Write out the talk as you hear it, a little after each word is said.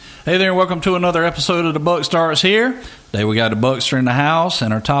Hey there, and welcome to another episode of The Buck Starts Here. Today we got a Buckster in the house,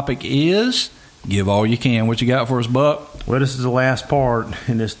 and our topic is Give All You Can. What you got for us, Buck? Well, this is the last part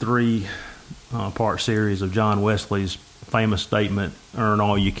in this three-part series of John Wesley's famous statement, earn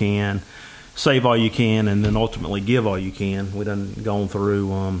all you can, save all you can, and then ultimately give all you can. We done gone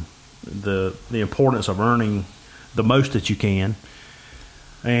through the importance of earning the most that you can,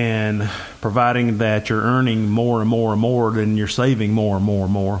 and providing that you're earning more and more and more, then you're saving more and more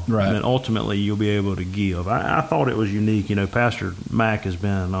and more. Right. And then ultimately you'll be able to give. I thought it was unique. You know, Pastor Mack has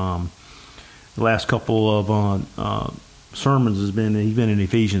been, the last couple of sermons he's been in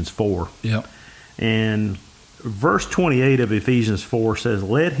Ephesians 4. Yep. And verse 28 of Ephesians 4 says,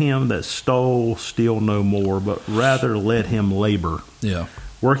 "Let him that stole steal no more, but rather let him labor, Yeah.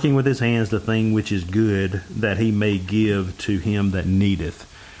 working with his hands the thing which is good, that he may give to him that needeth."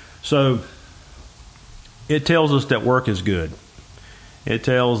 So it tells us that work is good. It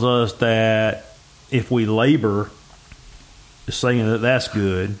tells us that if we labor, it's saying that that's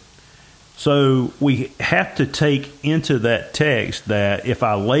good. So we have to take into that text that if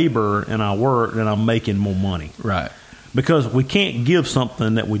I labor and I work, then I'm making more money. Right. Because we can't give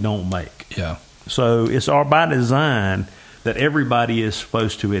something that we don't make. Yeah. So it's by design that everybody is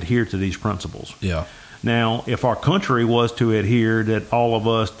supposed to adhere to these principles. Yeah. Now, if our country was to adhere, that all of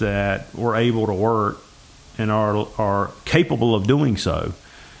us that were able to work and are capable of doing so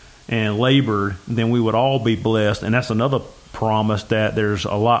and labored, then we would all be blessed. And that's another promise, that there's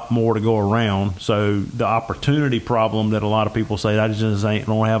a lot more to go around. So the opportunity problem that a lot of people say, I just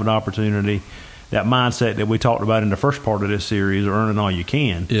don't have an opportunity, that mindset that we talked about in the first part of this series, earning all you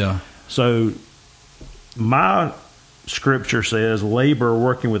can. Yeah. So my scripture says, labor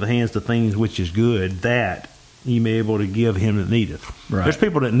working with the hands the things which is good, that ye may be able to give him that needeth. Right. There's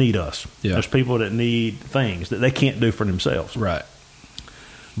people that need us. Yeah. There's people that need things that they can't do for themselves. Right.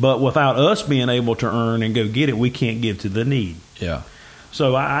 But without us being able to earn and go get it, we can't give to the need. Yeah.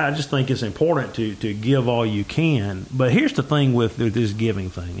 So I just think it's important to give all you can. But here's the thing with this giving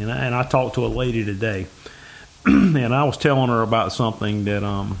thing. And I talked to a lady today, and I was telling her about something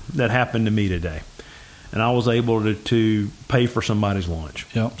that happened to me today. And I was able to pay for somebody's lunch.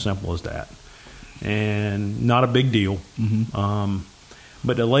 Yep. Simple as that. And not a big deal. Mm-hmm.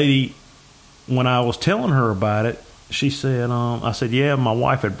 But the lady, when I was telling her about it, she said, I said, yeah, my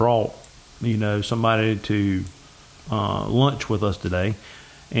wife had brought, somebody to lunch with us today.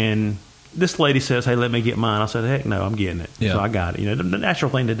 And this lady says, hey, let me get mine. I said, heck no, I'm getting it. Yeah. So I got it. The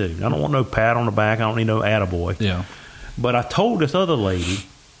natural thing to do. I don't want no pat on the back. I don't need no attaboy. Yeah. But I told this other lady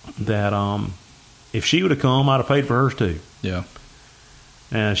that if she would have come, I'd have paid for hers too. Yeah.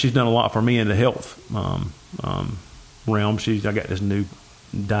 And she's done a lot for me in the health realm. I got this new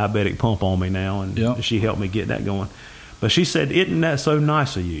diabetic pump on me now, and Yep. she helped me get that going. But she said, isn't that so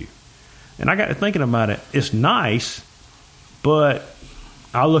nice of you? And I got to thinking about it. It's nice, but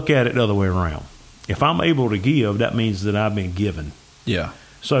I look at it the other way around. If I'm able to give, that means that I've been given. Yeah.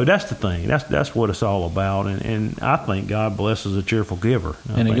 So that's the thing. That's what it's all about. And I think God blesses a cheerful giver.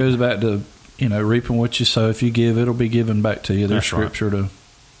 And it goes back to, reaping what you sow. If you give, it'll be given back to you. There's That's right. scripture to...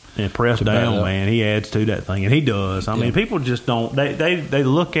 And pressed down, man. He adds to that thing, and he does. I mean, people just don't. They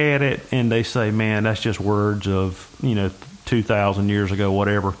look at it and they say, "Man, that's just words of 2,000 years ago,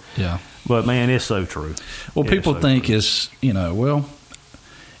 whatever." Yeah. But man, it's so true. Well, people think it's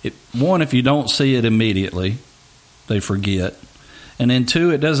one, if you don't see it immediately, they forget, and then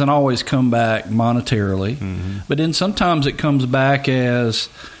two, it doesn't always come back monetarily, but then sometimes it comes back as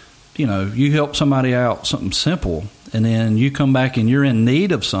you help somebody out, something simple. And then you come back and you're in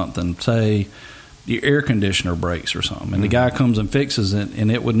need of something, say your air conditioner breaks or something, and the guy comes and fixes it,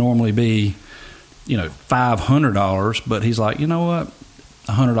 and it would normally be, $500, but he's like, you know what,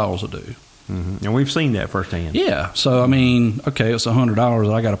 $100 will do. And we've seen that firsthand. Yeah. So I mean, okay, it's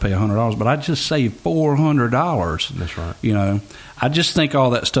 $100. I got to pay $100, but I just saved $400. That's right. I just think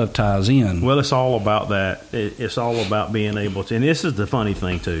all that stuff ties in. Well, it's all about that. It's all about being able to. And this is the funny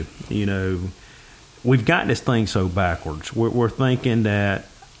thing too. We've got this thing so backwards. We're thinking that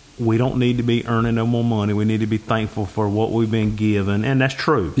we don't need to be earning no more money. We need to be thankful for what we've been given, and that's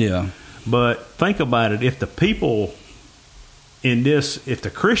true. Yeah. But think about it. If the people if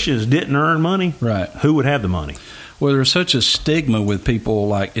the Christians didn't earn money, right, who would have the money? Well, there's such a stigma with people,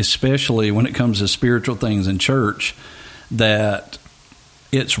 like especially when it comes to spiritual things in church, that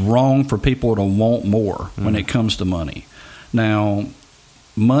it's wrong for people to want more when it comes to money. Now,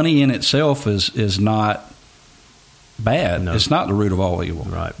 money in itself is not bad. No. It's not the root of all evil.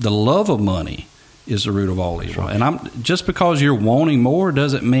 Right. The love of money is the root of all evil. Right. And just because you're wanting more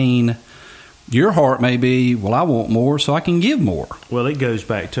doesn't mean Your heart may be, well, I want more, so I can give more. Well, it goes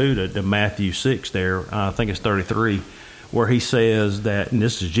back to Matthew 6 there, I think it's 33, where he says that, and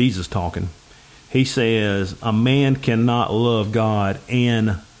this is Jesus talking, he says, a man cannot love God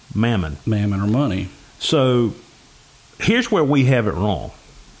and mammon. Mammon or money. So here's where we have it wrong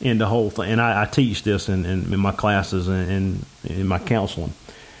in the whole thing. And I teach this in my classes and in my counseling.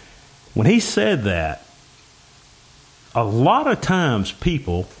 When he said that, a lot of times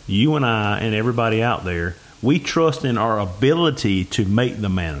people, you and I and everybody out there, we trust in our ability to make the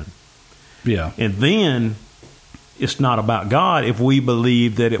mammon. Yeah. And then it's not about God if we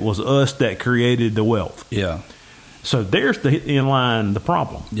believe that it was us that created the wealth. Yeah. So there's the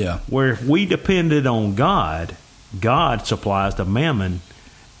problem. Yeah. Where if we depended on God, God supplies the mammon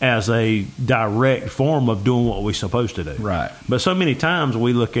as a direct form of doing what we're supposed to do. Right. But so many times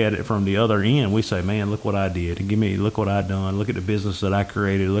we look at it from the other end. We say, man, look what I did. Look what I've done. Look at the business that I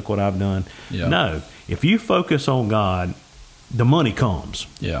created. Look what I've done. Yeah. No. If you focus on God, the money comes.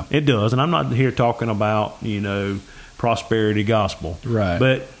 Yeah. It does. And I'm not here talking about, prosperity gospel. Right.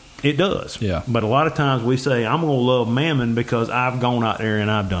 But it does. Yeah. But a lot of times we say, I'm going to love mammon because I've gone out there and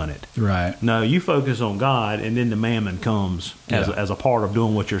I've done it. Right. No, you focus on God, and then the mammon comes as a part of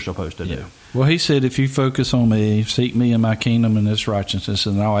doing what you're supposed to do. Well, he said, if you focus on me, seek me and my kingdom and its righteousness,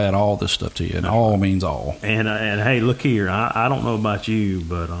 and I'll add all this stuff to you. And all means all. And hey, look here. I don't know about you,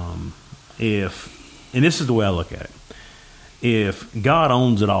 but and this is the way I look at it. If God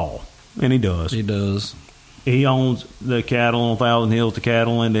owns it all, and he does. He does. He owns the cattle on Thousand Hills, the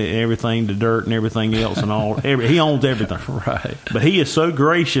cattle and everything, the dirt and everything else and all. He owns everything. Right. But he is so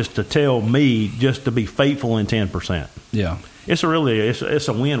gracious to tell me just to be faithful in 10%. Yeah. It's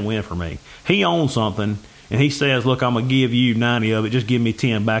a win-win for me. He owns something, and he says, look, I'm going to give you 90 of it. Just give me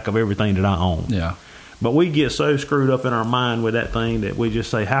 10 back of everything that I own. Yeah. But we get so screwed up in our mind with that thing that we just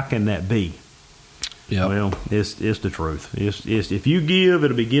say, how can that be? Yeah. Well, it's the truth. It's if you give,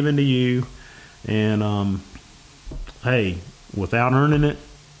 it'll be given to you. And, hey, without earning it,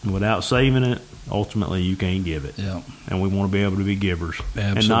 without saving it, ultimately you can't give it. Yeah. And we want to be able to be givers.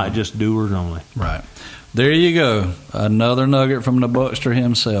 Absolutely. And not just doers only. Right. There you go. Another nugget from the Buckster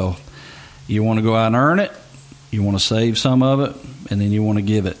himself. You want to go out and earn it, you want to save some of it, and then you want to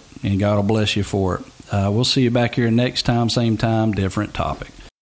give it. And God will bless you for it. We'll see you back here next time, same time, different topic.